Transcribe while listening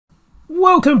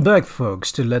Welcome back,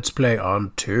 folks, to Let's Play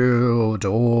Until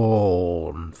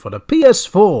Dawn for the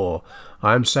PS4.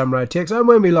 I'm SamuraiT-X, and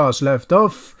when we last left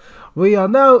off, we are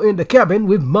now in the cabin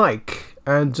with Mike.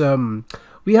 And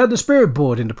we had the spirit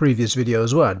board in the previous video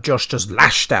as well. Josh just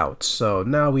lashed out, so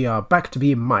now we are back to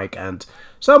being Mike, and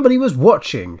somebody was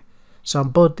watching.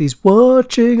 Somebody's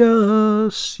watching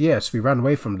us. Yes, we ran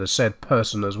away from the said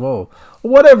person as well,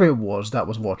 or whatever it was that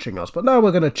was watching us. But now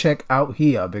we're going to check out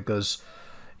here because,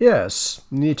 yes,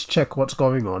 we need to check what's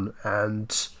going on.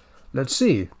 And let's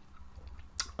see.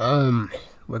 We're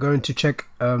going to check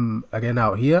again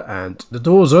out here, and the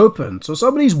door's open, so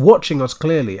somebody's watching us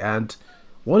clearly. And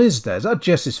what is that? Is that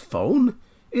Jess's phone?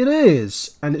 It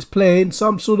is, and it's playing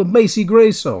some sort of Macy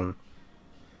Gray song.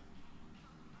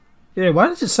 Yeah, why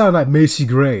does it sound like Macy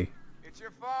Gray? It's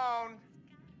your phone.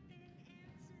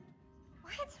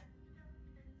 What?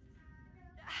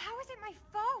 How is it my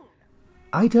phone?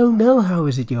 I don't know. How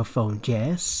is it your phone,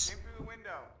 Jess? Came through the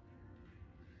window.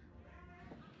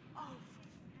 Oh,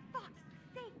 fuck's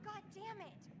sake, god damn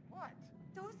it. What?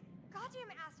 Those goddamn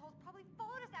assholes probably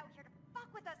followed us out here to fuck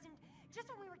with us, and just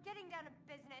when we were getting down to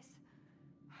business.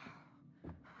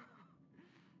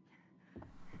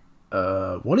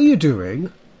 What are you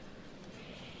doing?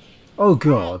 Oh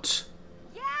god.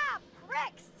 Yeah,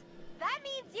 pricks! That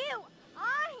means you!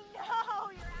 I know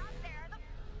you're out there! The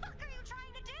fuck are you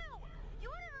trying to do? You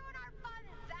wanna ruin our fun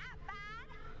that bad?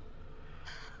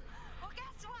 Well,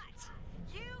 guess what?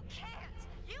 You can't!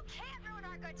 You can't ruin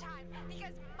our good time,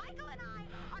 because Michael and I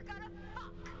are gonna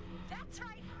fuck! That's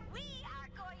right, we are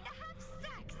going to have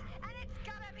sex, and it's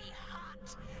gonna be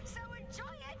hot! So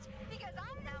enjoy it, because I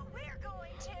know we're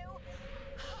going to!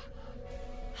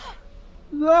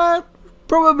 That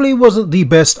probably wasn't the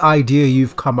best idea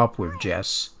you've come up with,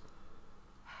 Jess.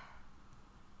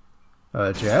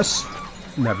 Jess?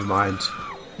 Never mind.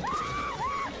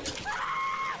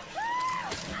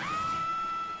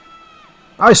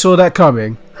 I saw that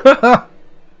coming.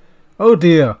 Oh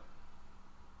dear.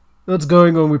 What's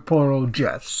going on with poor old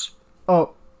Jess?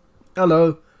 Oh,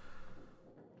 hello.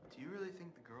 Do you really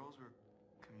think the girls were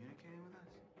communicating with us?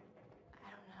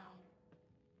 I don't know.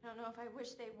 I don't know if I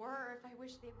wish they were or if I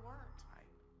wish they weren't. I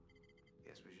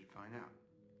guess we should find out.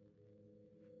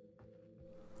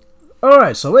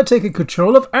 Alright, so we're taking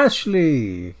control of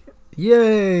Ashley.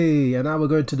 Yay! And now we're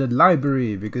going to the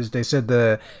library because they said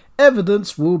the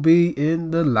evidence will be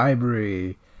in the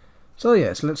library. So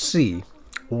yes, let's see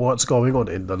what's going on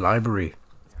in the library.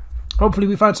 Hopefully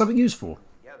we find something useful.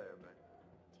 Together, but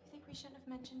Do you think we shouldn't have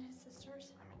mentioned his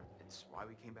sisters? it's why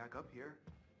we came back up here.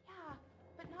 Yeah,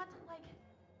 but not to, like,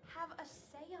 have a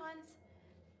seance.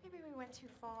 Maybe we went too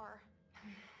far.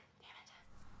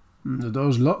 Damn it. The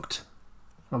door's locked,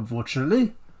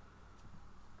 unfortunately.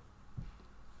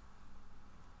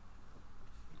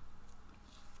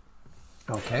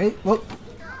 Okay, well,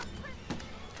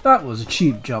 that was a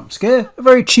cheap jump scare. A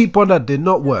very cheap one that did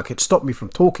not work. It stopped me from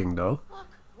talking, though. Look,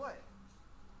 What?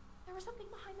 there was something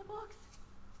behind the books.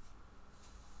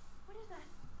 What is that?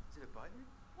 Is it a button?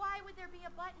 Why would there be a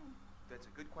button? That's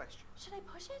a good question. Should I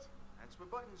push it? That's what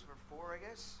buttons are for, I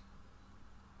guess.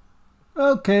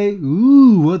 Okay,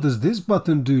 ooh, what does this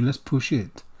button do? Let's push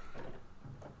it.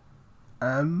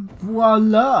 And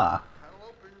voila!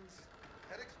 Panel opens.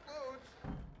 Head explodes.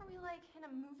 Are we, like, in a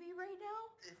movie right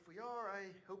now? If we are, I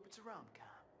hope it's a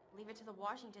rom-com. Leave it to the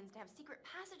Washingtons to have secret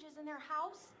passages in their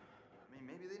house? I mean,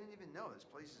 maybe they didn't even know. This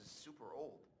place is super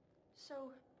old.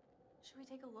 So, should we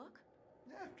take a look?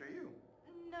 Yeah, after you.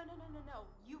 No.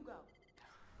 You go.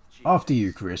 After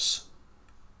you, Chris.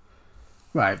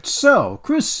 Right, so,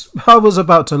 Chris, I was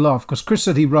about to laugh because Chris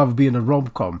said he'd rather be in a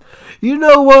rom-com. You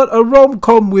know what? A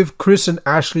rom-com with Chris and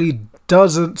Ashley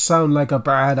doesn't sound like a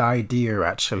bad idea,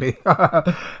 actually.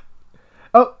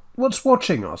 Oh, what's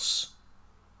watching us?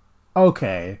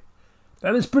 Okay,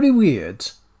 that is pretty weird.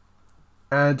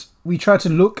 And we tried to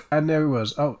look, and there it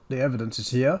was. Oh, the evidence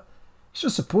is here. It's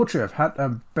just a portrait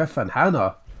of Beth and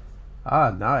Hannah.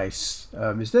 Ah, nice.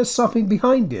 Is there something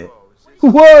behind it?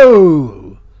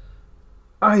 Whoa!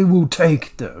 I will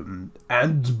take them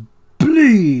and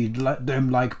bleed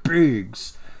them like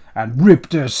pigs and rip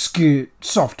their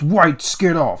soft white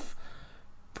skin off.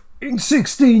 In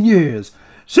 16 years.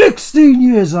 16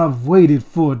 years I've waited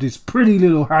for this pretty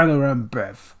little Hannah and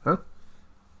Beth. Huh?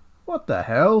 What the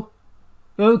hell?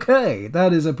 Okay,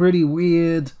 that is a pretty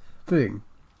weird thing.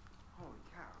 Holy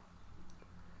cow.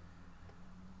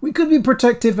 We could be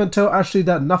protective and tell Ashley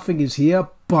that nothing is here,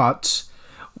 but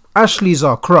Ashley's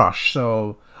our crush,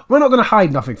 so we're not going to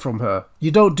hide nothing from her.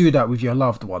 You don't do that with your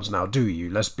loved ones now, do you?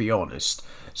 Let's be honest.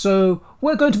 So,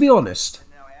 we're going to be honest.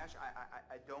 Now, Ash,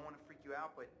 I don't want to freak you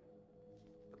out, but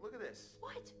look at this.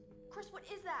 What? Chris, what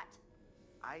is that?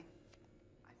 I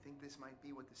think this might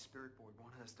be what the spirit board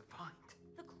wanted us to find.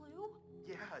 The clue?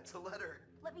 Yeah, it's a letter.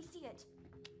 Let me see it.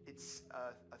 It's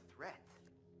a threat.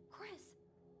 Chris,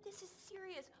 this is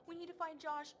serious. We need to find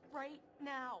Josh right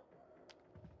now.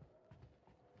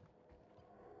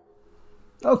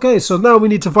 Okay, so now we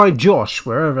need to find Josh,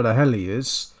 wherever the hell he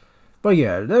is. But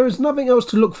yeah, there is nothing else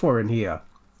to look for in here.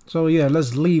 So yeah,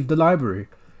 let's leave the library.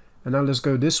 And now let's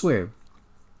go this way.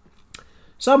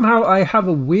 Somehow I have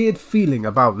a weird feeling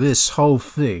about this whole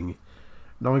thing.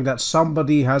 Knowing that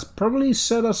somebody has probably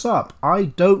set us up. I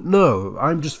don't know.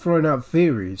 I'm just throwing out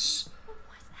theories.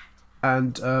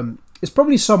 And it's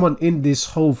probably someone in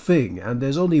this whole thing. And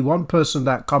there's only one person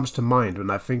that comes to mind when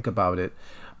I think about it.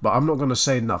 But I'm not going to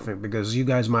say nothing because you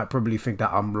guys might probably think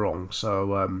that I'm wrong.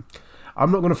 So I'm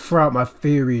not going to throw out my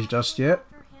theories just yet.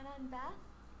 Hannah and Beth?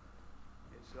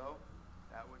 If so,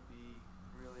 that would be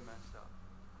really messed up.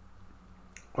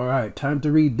 Alright, time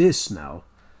to read this now.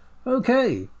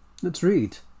 Okay, let's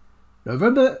read.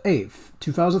 November 8th,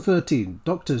 2013.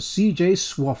 Dr. C.J.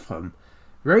 Swaffham.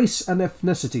 Race and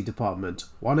Ethnicity Department.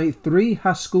 183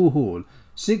 Haskell Hall.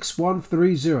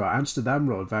 6130 Amsterdam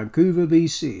Road, Vancouver,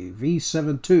 BC.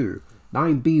 V72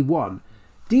 9B1.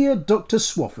 Dear Dr.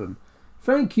 Swaffham,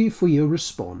 thank you for your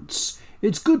response.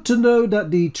 It's good to know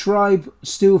that the tribe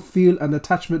still feel an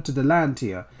attachment to the land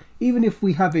here, even if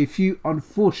we have a few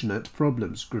unfortunate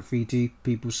problems. Graffiti,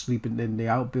 people sleeping in the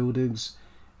outbuildings.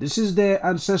 This is their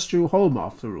ancestral home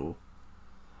after all.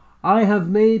 I have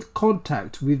made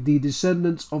contact with the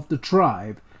descendants of the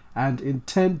tribe and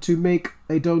intend to make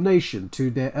a donation to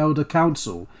their elder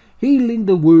council. Healing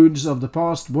the wounds of the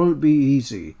past won't be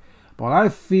easy, but I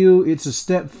feel it's a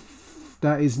step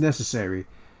that is necessary.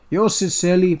 Yours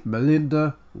sincerely,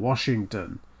 Melinda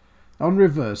Washington. On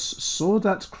reverse, saw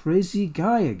that crazy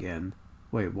guy again.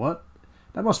 Wait, what?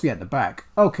 That must be at the back.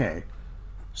 Okay.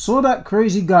 Saw that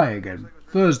crazy guy again.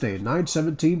 Thursday,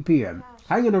 9:17 p.m.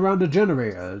 Hanging around a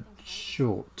generator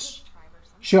shaft.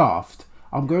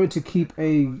 I'm going to keep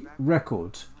a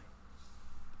record.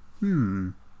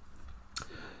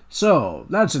 So,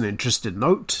 that's an interesting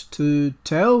note to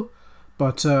tell.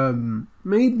 But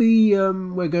maybe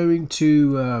we're going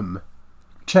to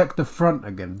check the front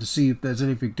again to see if there's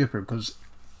anything different. Because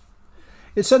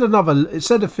it said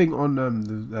a thing on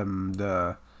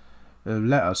the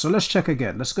letter. So let's check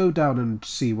again. Let's go down and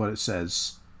see what it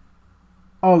says.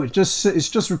 Oh, it's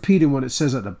just repeating what it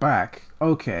says at the back.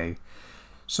 Okay.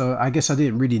 So I guess I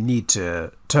didn't really need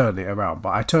to turn it around, but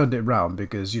I turned it around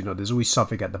because, you know, there's always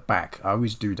something at the back. I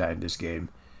always do that in this game.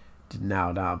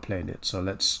 Now I'm playing it. So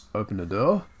let's open the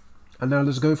door. And now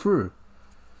let's go through.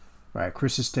 Right,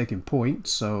 Chris is taking points.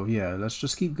 So yeah, let's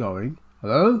just keep going.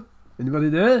 Hello? Anybody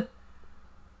there?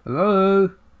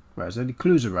 Hello? Right, is there any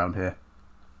clues around here?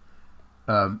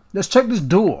 Let's check this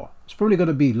door. It's probably going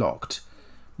to be locked.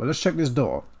 But let's check this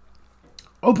door.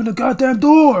 Open the goddamn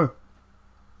door!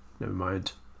 Never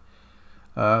mind.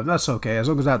 That's okay. As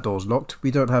long as that door's locked,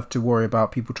 we don't have to worry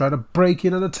about people trying to break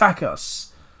in and attack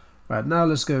us. Right, now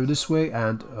let's go this way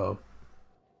and... oh.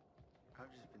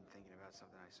 I've just been thinking about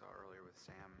something I saw earlier with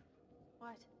Sam.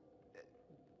 What?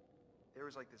 There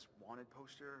was like this wanted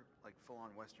poster, like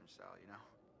full-on Western style, you know?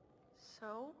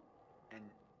 So?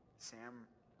 And Sam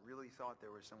really thought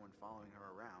there was someone following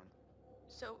her around.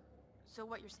 So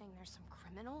what you're saying, there's some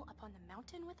criminal up on the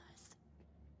mountain with us?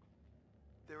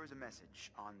 There was a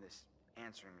message on this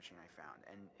answering machine I found,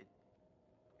 and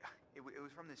it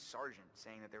was from this sergeant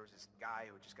saying that there was this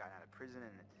guy who had just gotten out of prison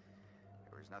and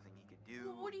there was nothing he could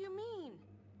do. What do you mean?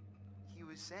 He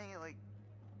was saying it like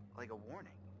a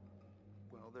warning.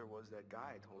 Well, there was that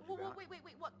guy I told you about. Wait,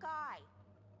 what guy?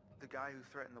 The guy who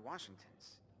threatened the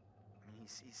Washingtons. I mean,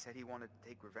 he said he wanted to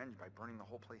take revenge by burning the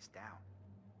whole place down.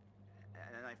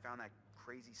 And then I found that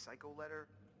crazy psycho letter.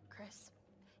 Chris,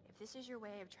 if this is your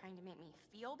way of trying to make me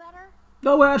feel better...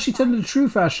 No, we're actually telling the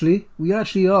truth, Ashley. We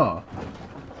actually are.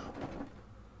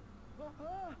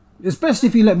 It's best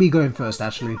if you let me go in first,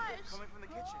 Ashley. Coming from the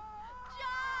kitchen.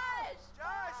 Josh!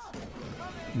 Josh!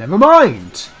 Never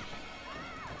mind.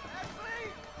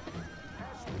 Ashley!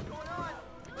 Ashley, what's going on?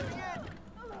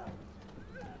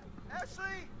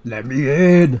 Let me in! Ashley! Let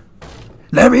me in.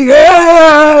 Let me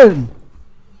in!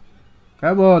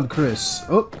 Come on, Chris.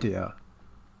 Oh, dear.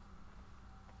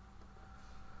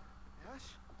 Ash?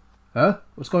 Huh?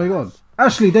 What's going on?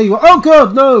 Ashley, there you are. Oh,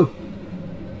 God, no!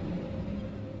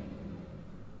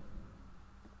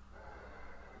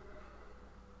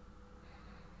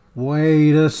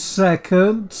 Wait a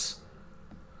second.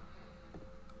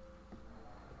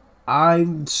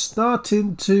 I'm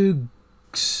starting to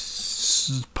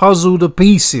puzzle the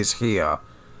pieces here.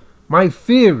 My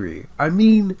theory. I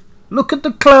mean, look at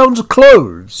the clown's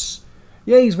clothes.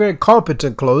 Yeah, he's wearing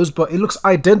competent clothes, but it looks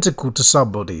identical to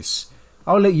somebody's.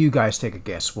 I'll let you guys take a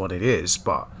guess what it is,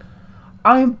 but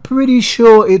I'm pretty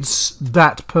sure it's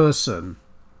that person.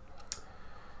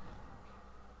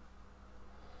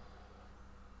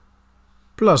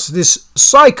 Plus, this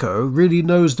psycho really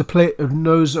knows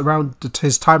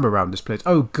his time around this place.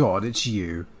 Oh God, it's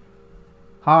you.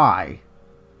 Hi.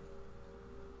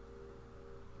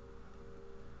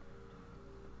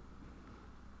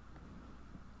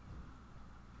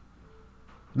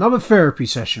 Another therapy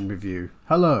session with you.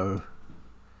 Hello.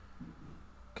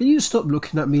 Can you stop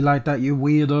looking at me like that, you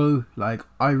weirdo? Like,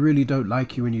 I really don't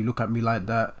like you when you look at me like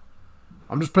that.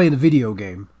 I'm just playing a video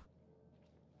game.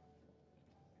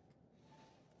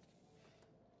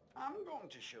 I'm going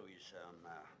to show you some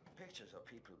pictures of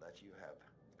people that you have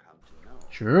come to know.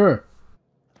 Sure.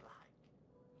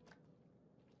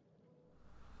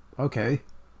 Okay.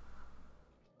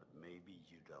 But maybe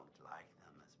you don't like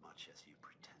them as much as you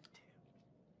pretend to.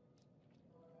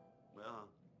 Well,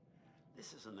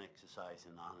 this is an exercise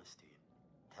in honesty.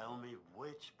 Tell me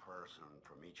which person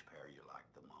from each pair you like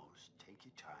the most. Take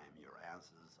your time, your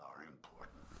answers are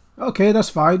important. Okay, that's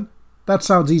fine. That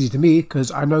sounds easy to me,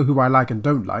 because I know who I like and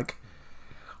don't like.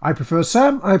 I prefer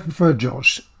Sam, I prefer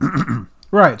Josh.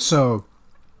 Right, so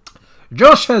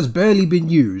Josh has barely been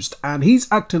used, and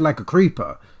he's acting like a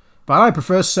creeper. But I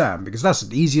prefer Sam, because that's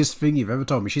the easiest thing you've ever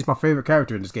told me. She's my favourite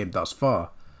character in this game thus far.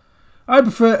 I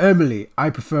prefer Emily. I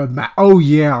prefer Matt. Oh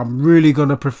yeah, I'm really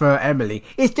gonna prefer Emily.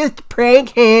 It's just a prank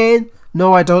hand.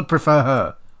 No, I don't prefer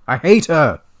her. I hate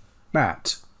her.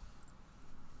 Matt.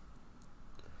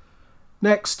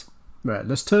 Next. Right,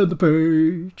 let's turn the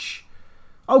page.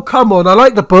 Oh, come on. I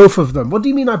like the both of them. What do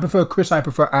you mean I prefer Chris? I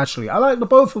prefer Ashley. I like the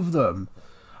both of them.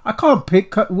 I can't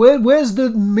pick. Where's the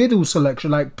middle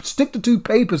selection? Like, stick the two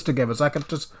papers together so I can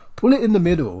just pull it in the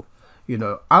middle. You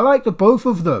know, I like the both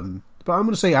of them. But I'm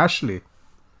going to say Ashley.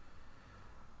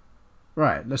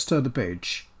 Right, let's turn the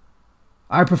page.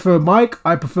 I prefer Mike.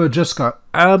 I prefer Jessica.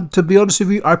 And to be honest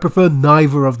with you, I prefer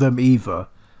neither of them either.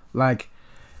 Like,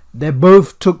 they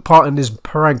both took part in this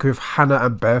prank with Hannah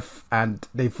and Beth, and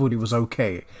they thought it was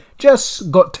okay. Jess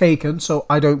got taken, so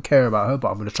I don't care about her, but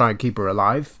I'm going to try and keep her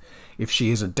alive, if she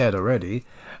isn't dead already.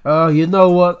 You know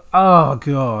what? Oh,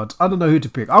 God. I don't know who to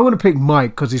pick. I'm going to pick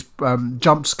Mike, because his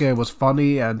jump scare was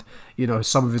funny, and, you know,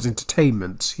 some of his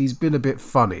entertainment. He's been a bit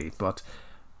funny, but,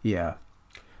 yeah.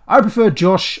 I prefer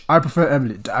Josh. I prefer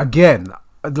Emily. Again,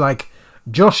 like,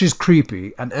 Josh is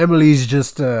creepy, and Emily's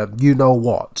just, you know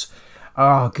what.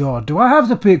 Oh, God. Do I have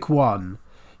to pick one?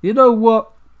 You know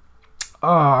what? Oh,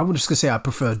 I'm just going to say I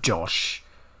prefer Josh.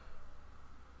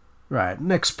 Right,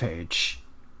 next page.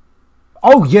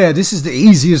 Oh, yeah, this is the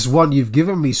easiest one you've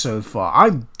given me so far.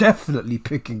 I'm definitely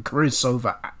picking Chris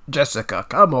over Jessica.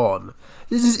 Come on.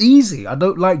 This is easy. I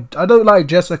don't like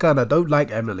Jessica and I don't like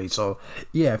Emily. So,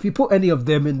 yeah, if you put any of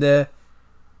them in there,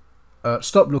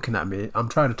 stop looking at me. I'm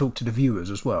trying to talk to the viewers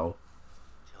as well.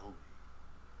 Tell me,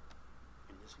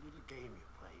 in this little game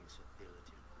you're playing so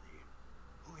diligently,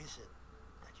 who is it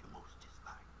that you most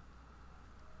dislike?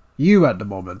 You at the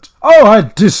moment. Oh, I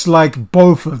dislike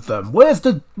both of them. Where's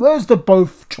the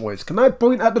both choice? Can I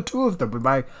point at the two of them with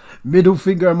my middle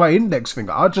finger and my index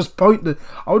finger? I'll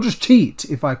just cheat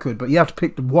if I could, but you have to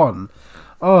pick the one.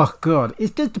 Oh, God.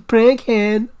 It's just a prank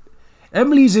hand.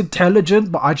 Emily's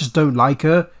intelligent, but I just don't like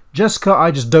her. Jessica,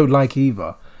 I just don't like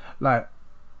either. Like,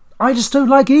 I just don't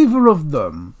like either of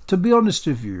them, to be honest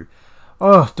with you.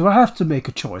 Oh, do I have to make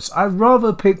a choice? I'd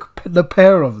rather pick the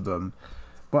pair of them.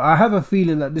 But I have a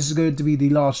feeling that this is going to be the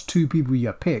last two people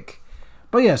you pick.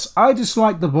 But yes, I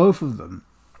dislike the both of them.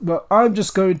 But I'm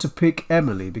just going to pick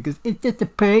Emily because it's just a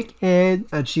prank and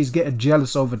she's getting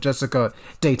jealous over Jessica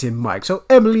dating Mike. So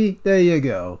Emily, there you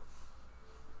go.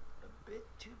 A bit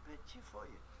too bitchy for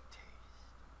your taste.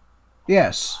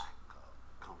 Yes.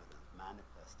 Confidence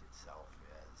manifests itself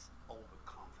as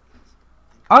overconfidence.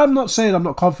 I'm not saying I'm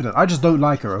not confident. I just don't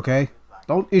like her, okay?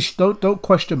 Don't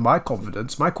question my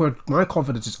confidence. My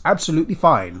confidence is absolutely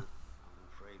fine. I'm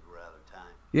afraid we're out of time.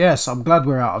 Yes, I'm glad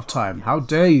we're out of time. How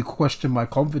dare you question my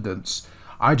confidence?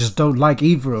 I just don't like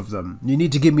either of them. You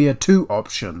need to give me a 2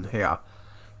 option here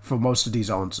for most of these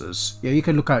answers. Yeah, you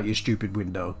can look out your stupid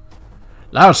window.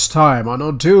 Last time on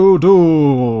Until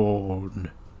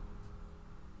Dawn.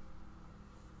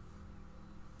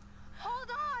 Hold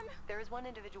on! There is one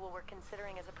individual we're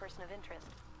considering as a person of interest.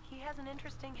 He has an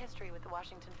interesting history with the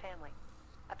Washington family.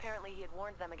 Apparently he had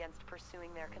warned them against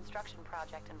pursuing their construction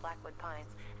project in Blackwood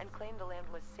Pines and claimed the land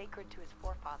was sacred to his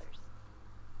forefathers.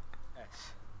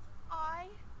 S. I...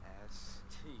 S.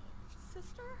 T.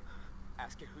 Sister?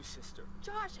 Ask her whose sister.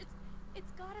 Josh,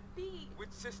 it's gotta be.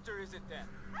 Which sister is it then?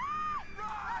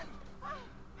 Run!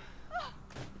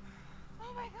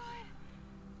 Oh my god.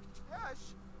 Hush!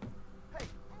 Hey!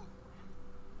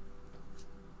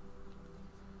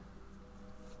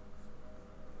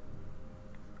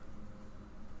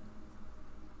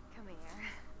 Come here.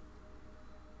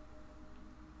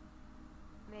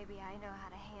 Maybe I know how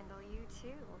to handle you too.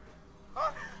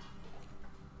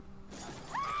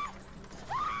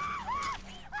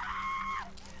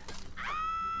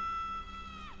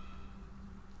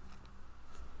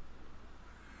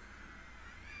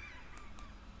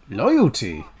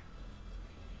 Loyalty.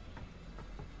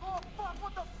 Oh fuck!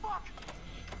 What the fuck?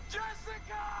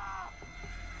 Jessica!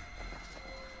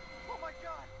 Oh my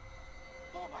god!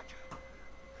 Oh my god!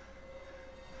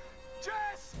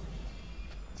 Jess!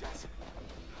 Jess!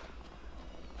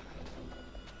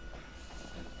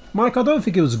 Mike, I don't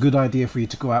think it was a good idea for you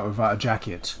to go out without a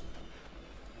jacket.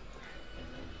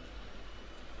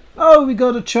 Oh, we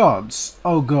got a chance.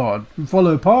 Oh god.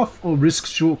 Follow path or risk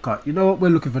shortcut? You know what? We're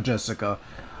looking for Jessica.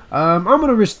 I'm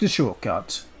gonna risk the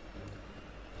shortcut.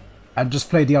 And just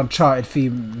play the Uncharted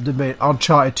theme, the main,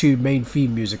 Uncharted 2 main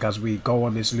theme music as we go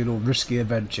on this little risky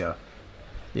adventure.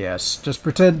 Yes, just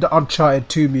pretend the Uncharted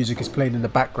 2 music is playing in the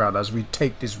background as we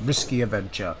take this risky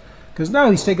adventure. Because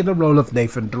now he's taking the role of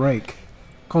Nathan Drake.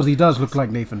 Because he does look like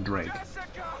Nathan Drake.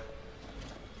 Jessica!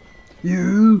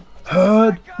 You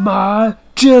heard my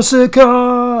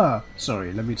Jessica!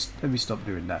 Sorry, let me stop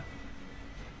doing that.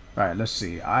 Right, let's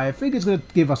see. I think it's going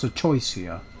to give us a choice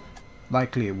here.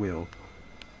 Likely it will.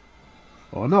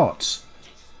 Or not.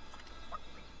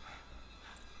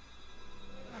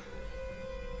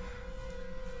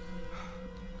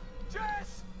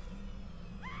 Jess!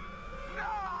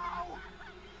 No!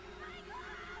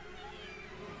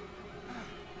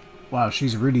 Wow,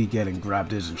 she's really getting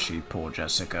grabbed, isn't she? Poor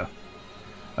Jessica.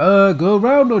 Go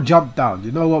around or jump down?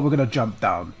 You know what? We're going to jump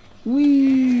down.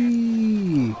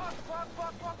 Whee!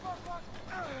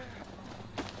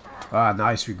 Ah,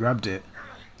 nice. We grabbed it.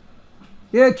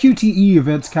 Yeah, QTE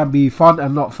events can be fun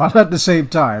and not fun at the same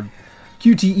time.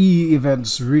 QTE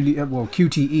events really, well,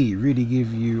 QTE really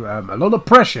give you a lot of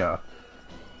pressure.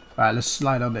 Alright, let's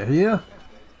slide under here.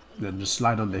 Then just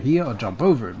slide under here or jump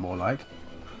over it more like.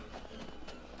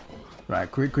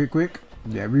 Right, quick, quick, quick.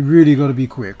 Yeah, we really got to be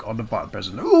quick on the button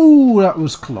pressing. Ooh, that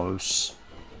was close.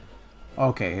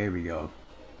 Okay, here we go.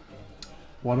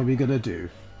 What are we going to do?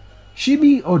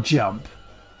 Shimmy or jump?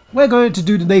 We're going to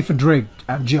do the Nathan Drake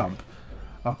and jump.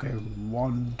 Okay,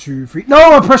 1, 2, 3.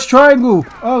 No, I pressed triangle.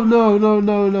 Oh, no, no,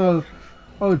 no, no.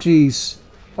 Oh, jeez.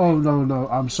 Oh, no, no.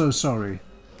 I'm so sorry.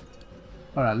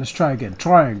 Alright, let's try again.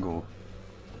 Triangle.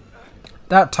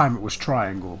 That time it was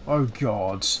triangle. Oh,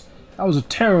 God. That was a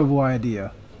terrible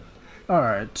idea.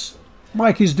 Alright.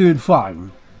 Mike is doing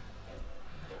fine.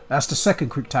 That's the second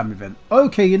quick time event.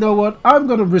 Okay, you know what? I'm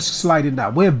going to risk sliding now.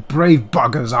 We're brave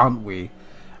buggers, aren't we?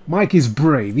 Mike is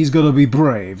brave. He's going to be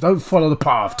brave. Don't follow the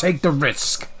path. Take the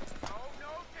risk.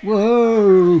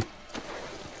 Whoa.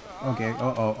 Okay.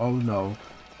 Uh-oh. Oh, no.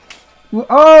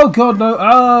 Oh, God, no.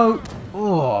 Oh.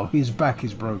 Oh, his back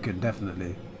is broken,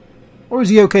 definitely. Or is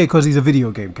he okay because he's a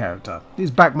video game character?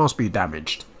 His back must be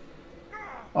damaged.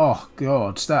 Oh,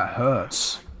 God. That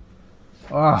hurts.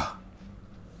 Ah.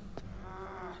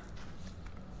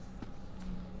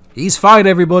 He's fine,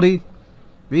 everybody.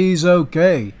 He's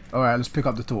okay. Alright, let's pick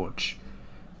up the torch.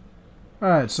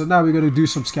 Alright, so now we're going to do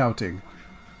some scouting.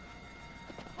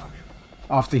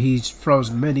 After he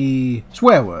throws many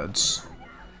swear words.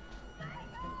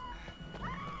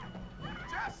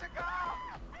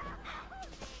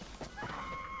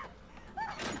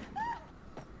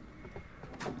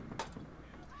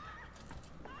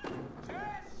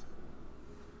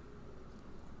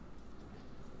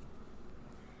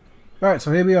 Alright,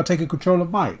 so here we are taking control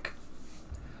of Mike.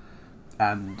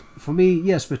 And for me,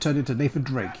 yes, we're turning to Nathan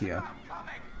Drake here.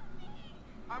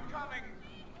 I'm coming.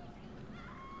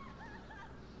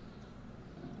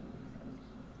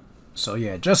 So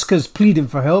yeah, Jessica's pleading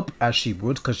for help, as she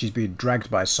would, because she's being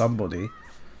dragged by somebody.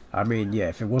 I mean, yeah,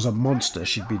 if it was a monster,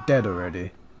 she'd be dead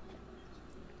already.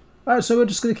 Alright, so we're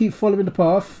just going to keep following the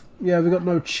path. Yeah, we got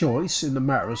no choice in the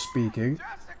matter of speaking.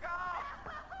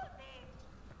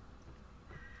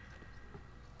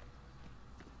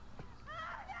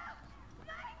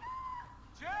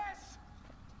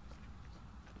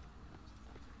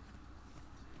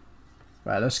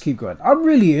 Right, let's keep going. I'm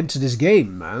really into this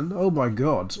game, man. Oh my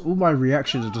god. All my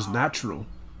reactions are just natural.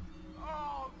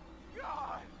 Oh,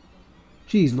 God.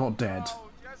 She's not dead. Oh,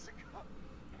 Jessica.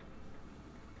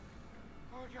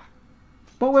 Oh, God.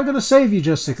 But we're gonna save you,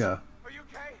 Jessica. Are you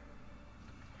okay?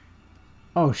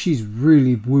 Oh, she's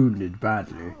really wounded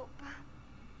badly.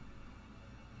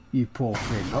 You poor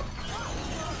thing. Oh.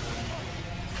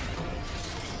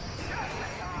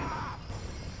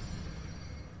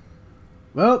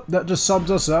 Well, that just sums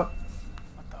us up.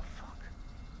 What the fuck?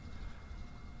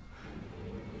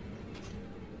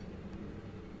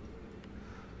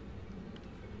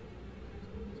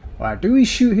 Alright, do we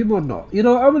shoot him or not? You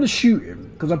know, I'm gonna shoot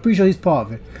him because I'm pretty sure he's part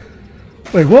of it.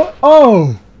 Wait, what?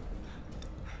 Oh!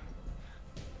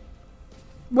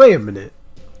 Wait a minute.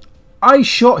 I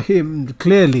shot him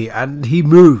clearly and he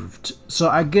moved. So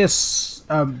I guess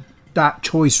that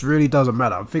choice really doesn't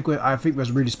matter. I think we're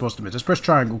really supposed to miss. Let's press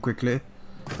triangle quickly.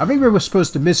 I think we were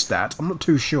supposed to miss that. I'm not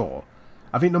too sure.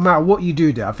 I think no matter what you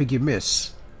do there, I think you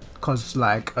miss. Because,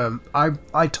 like,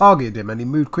 I targeted him and he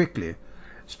moved quickly.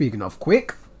 Speaking of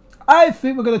quick, I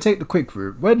think we're going to take the quick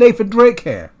route. Where's Nathan Drake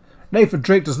here? Nathan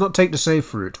Drake does not take the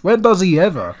safe route. When does he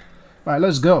ever? Right,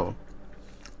 let's go.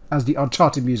 As the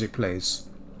Uncharted music plays.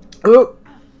 Oh!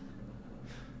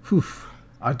 Whew.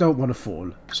 I don't want to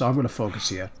fall, so I'm going to focus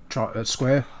here.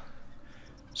 Square.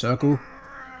 Circle.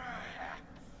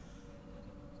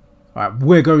 Alright,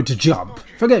 we're going to jump.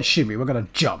 Forget shimmy, we're going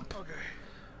to jump.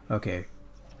 Okay.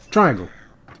 Triangle.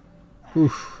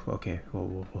 Oof. Okay. Whoa,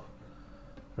 whoa, whoa.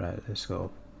 Right, let's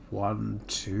go. 1,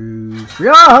 2, 3.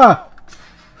 Ah!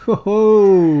 Whoa,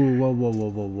 whoa, whoa, whoa,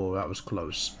 whoa, whoa. That was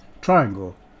close.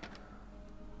 Triangle.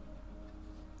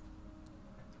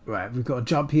 Right, we've got to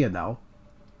jump here now.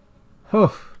 Huh.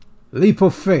 Leap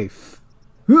of faith.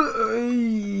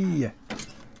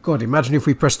 God, imagine if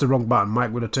we pressed the wrong button.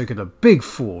 Mike would have taken a big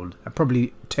fall. I'd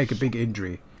probably take a big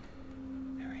injury.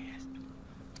 There he is.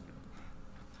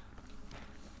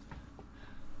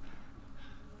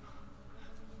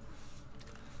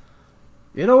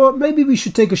 You know what? Maybe we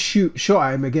should take a shot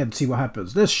at him again to see what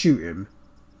happens. Let's shoot him.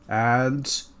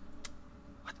 And...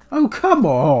 Oh, come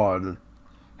on!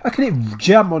 How can it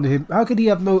jam on him? How could he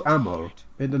have no ammo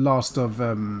in the last of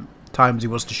times he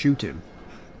was to shoot him?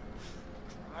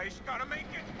 I just gotta make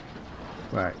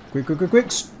it. Right, quick, quick, quick,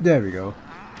 quick. There we go.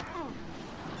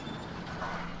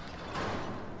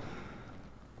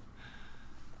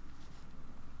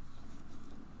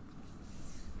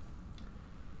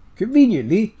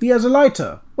 Conveniently, he has a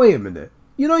lighter. Wait a minute.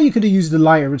 You know you could have used the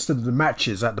lighter instead of the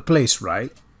matches at the place,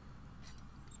 right?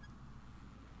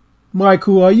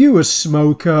 Michael, are you a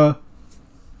smoker?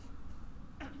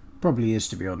 Probably is,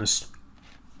 to be honest.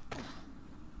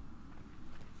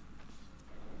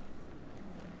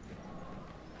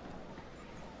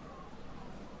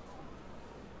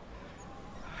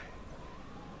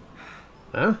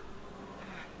 Huh?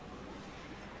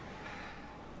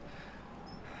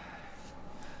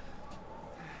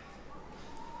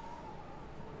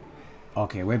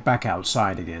 Okay, we're back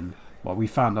outside again. Well, we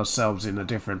found ourselves in a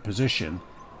different position.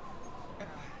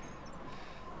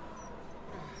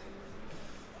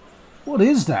 What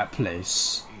is that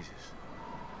place? Jesus.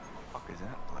 Fuck is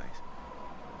that place?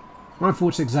 My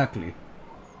thoughts exactly.